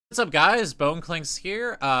What's up, guys? react-clinks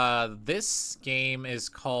here. This game is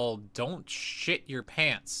called Don't Shit Your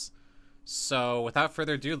Pants. So without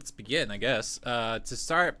further ado, let's begin, I guess. To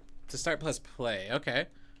start, press play. Okay.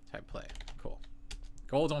 Type play. Cool.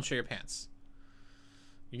 Goal, don't shit your pants.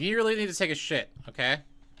 You really need to take a shit, okay?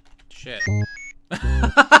 Shit.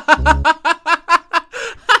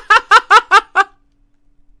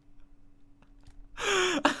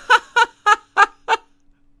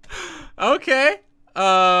 Okay.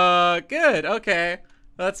 Good. Okay.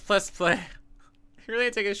 Let's press play. You really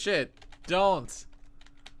take a shit. Don't.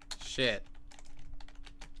 Shit.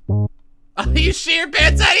 Oh, you shit your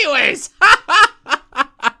pants anyways!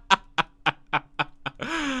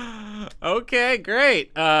 Okay,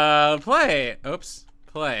 great. Play. Oops.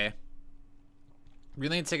 Play.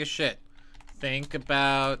 Really need to take a shit. Think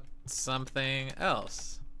about something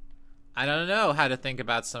else. I don't know how to think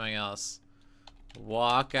about something else.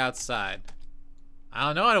 Walk outside. I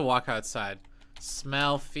don't know how to walk outside.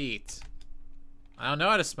 Smell feet. I don't know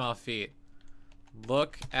how to smell feet.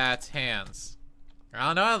 Look at hands. I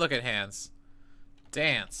don't know how to look at hands.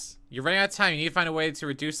 Dance. You're running out of time. You need to find a way to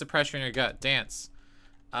reduce the pressure in your gut. Dance.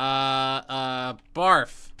 Barf.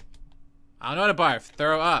 I don't know how to barf.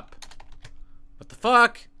 Throw up. What the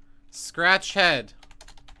fuck? Scratch head.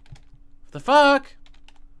 What the fuck?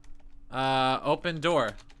 Open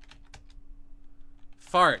door.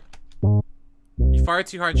 Fart. You farted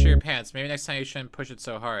too hard to shit your pants. Maybe next time you shouldn't push it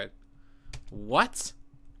so hard. What?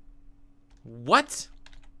 What?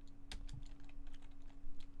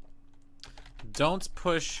 Don't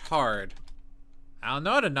push hard. I don't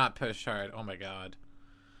know how to not push hard. Oh my god.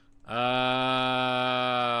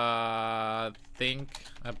 Think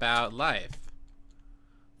about life.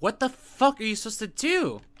 What the fuck are you supposed to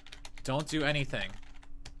do? Don't do anything.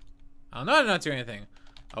 I don't know how to not do anything.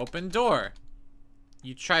 Open door.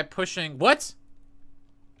 You try pushing. What?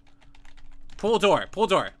 Pull door. Pull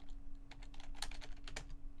door.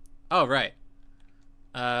 Oh, right.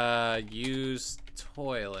 Use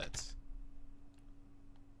toilet.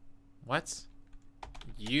 What?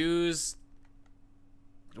 Use.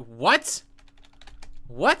 What?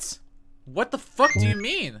 What? What the fuck do you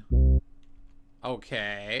mean?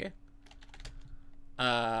 Okay.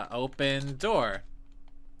 Open door.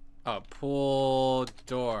 Oh, pull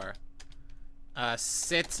door.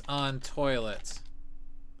 Sit on toilet.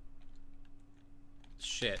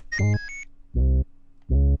 Shit.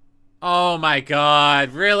 Oh my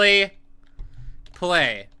god, really?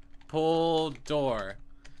 Play. Pull door.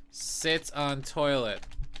 Sit on toilet.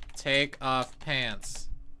 Take off pants.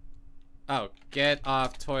 Oh, get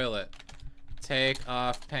off toilet. Take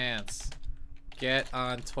off pants. Get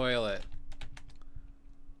on toilet.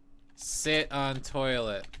 Sit on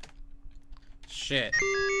toilet. Shit.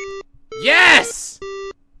 Yes!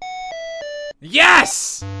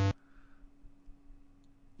 Yes!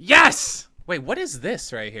 Yes! Wait, what is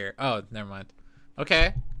this right here? Oh, never mind.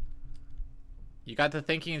 Okay. You got the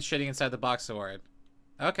thinking and shitting inside the box award.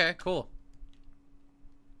 Okay, cool.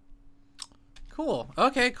 Cool.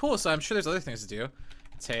 Okay, cool. So I'm sure there's other things to do.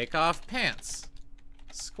 Take off pants.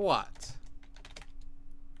 Squat.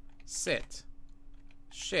 Sit.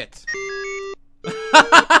 Shit.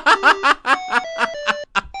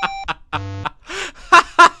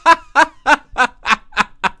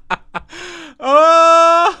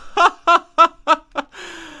 Oh!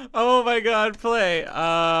 Oh my god, play.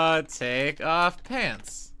 Take off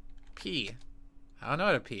pants. Pee. I don't know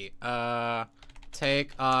how to pee.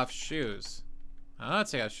 Take off shoes. I don't know how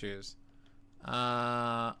to take off shoes.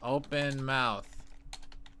 Open mouth.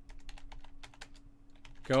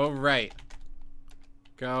 Go right.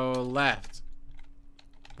 Go left.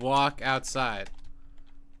 Walk outside.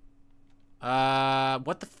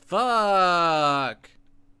 What the fuck?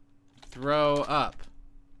 Throw up.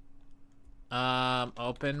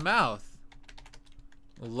 Open mouth.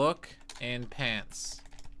 Look in pants.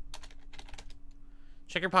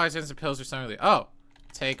 Check your pockets and some pills or something. Oh,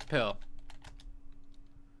 take pill.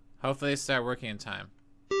 Hopefully they start working in time.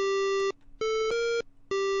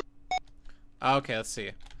 Okay, let's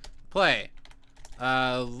see. Play.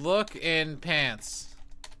 Look in pants.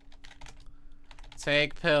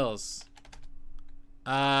 Take pills.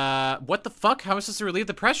 What the fuck? How am I supposed to relieve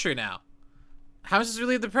the pressure now? How am I supposed to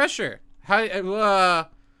relieve the pressure? How,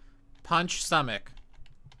 punch stomach.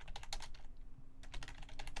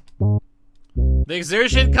 The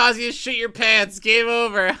exertion caused you to shit your pants. Game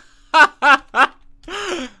over.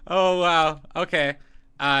 Oh, wow. Okay.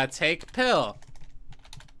 Take pill.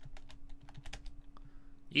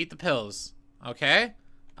 Eat the pills. Okay.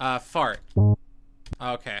 Fart.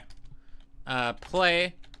 Okay.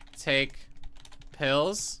 Play. Take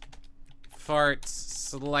pills. Fart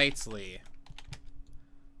slightly.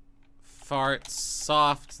 Fart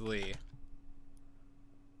softly.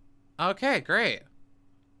 Okay, great.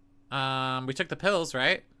 We took the pills,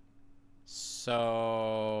 right? So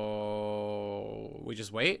we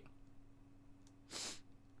just wait.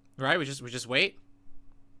 Right? We just wait.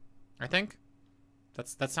 I think.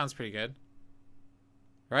 That sounds pretty good.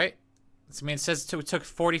 Right? I mean, it says it took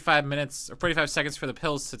 45 minutes or 45 seconds for the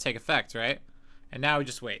pills to take effect, right? And now we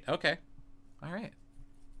just wait. Okay. All right.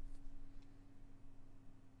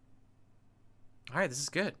 All right, this is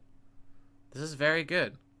good. This is very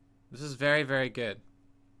good. This is very, very good.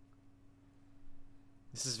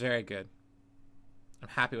 This is very good. I'm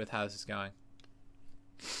happy with how this is going.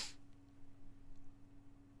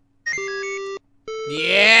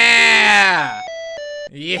 Yeah!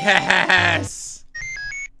 Yes!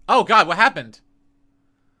 Oh god, what happened?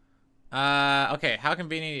 Okay, how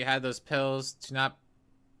convenient you had those pills to not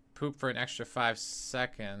poop for an extra 5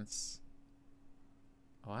 seconds.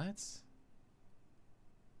 What?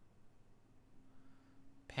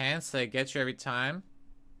 Pants that get you every time?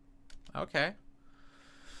 Okay.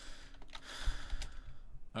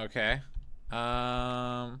 Okay.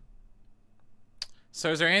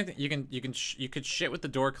 So is there anything you could shit with the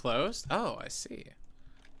door closed? Oh, I see.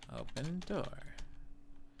 Open door.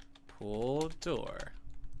 Pull door.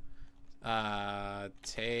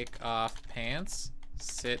 Take off pants.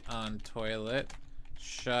 Sit on toilet.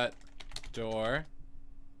 Shut door.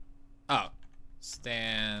 Oh.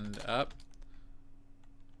 Stand up.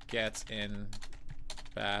 Get in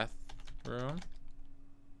bathroom.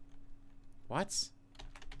 What?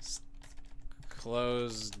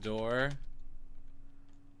 Close door.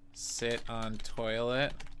 Sit on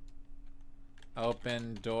toilet.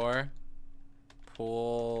 Open door.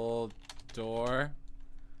 Pull door.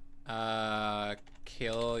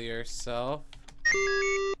 Kill yourself.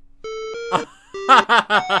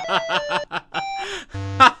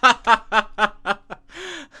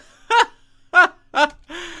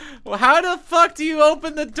 Well, how the fuck do you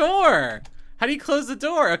open the door? How do you close the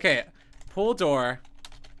door? Okay, pull door.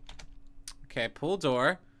 Okay, pull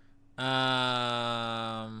door.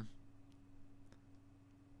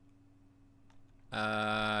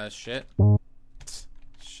 Shit.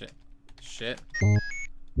 Shit. Shit.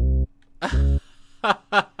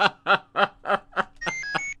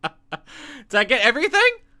 Did I get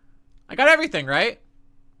everything? I got everything, right?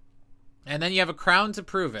 And then you have a crown to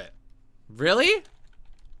prove it. Really?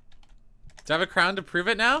 Do I have a crown to prove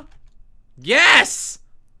it now? Yes!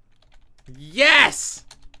 Yes!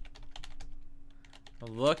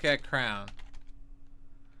 Look at crown.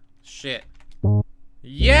 Shit.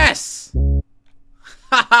 Yes!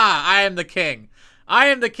 Haha, I am the king. I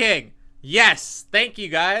am the king. Yes! Thank you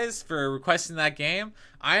guys for requesting that game.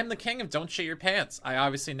 I am the king of Don't Shit Your Pants. I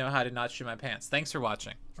obviously know how to not shit my pants. Thanks for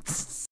watching.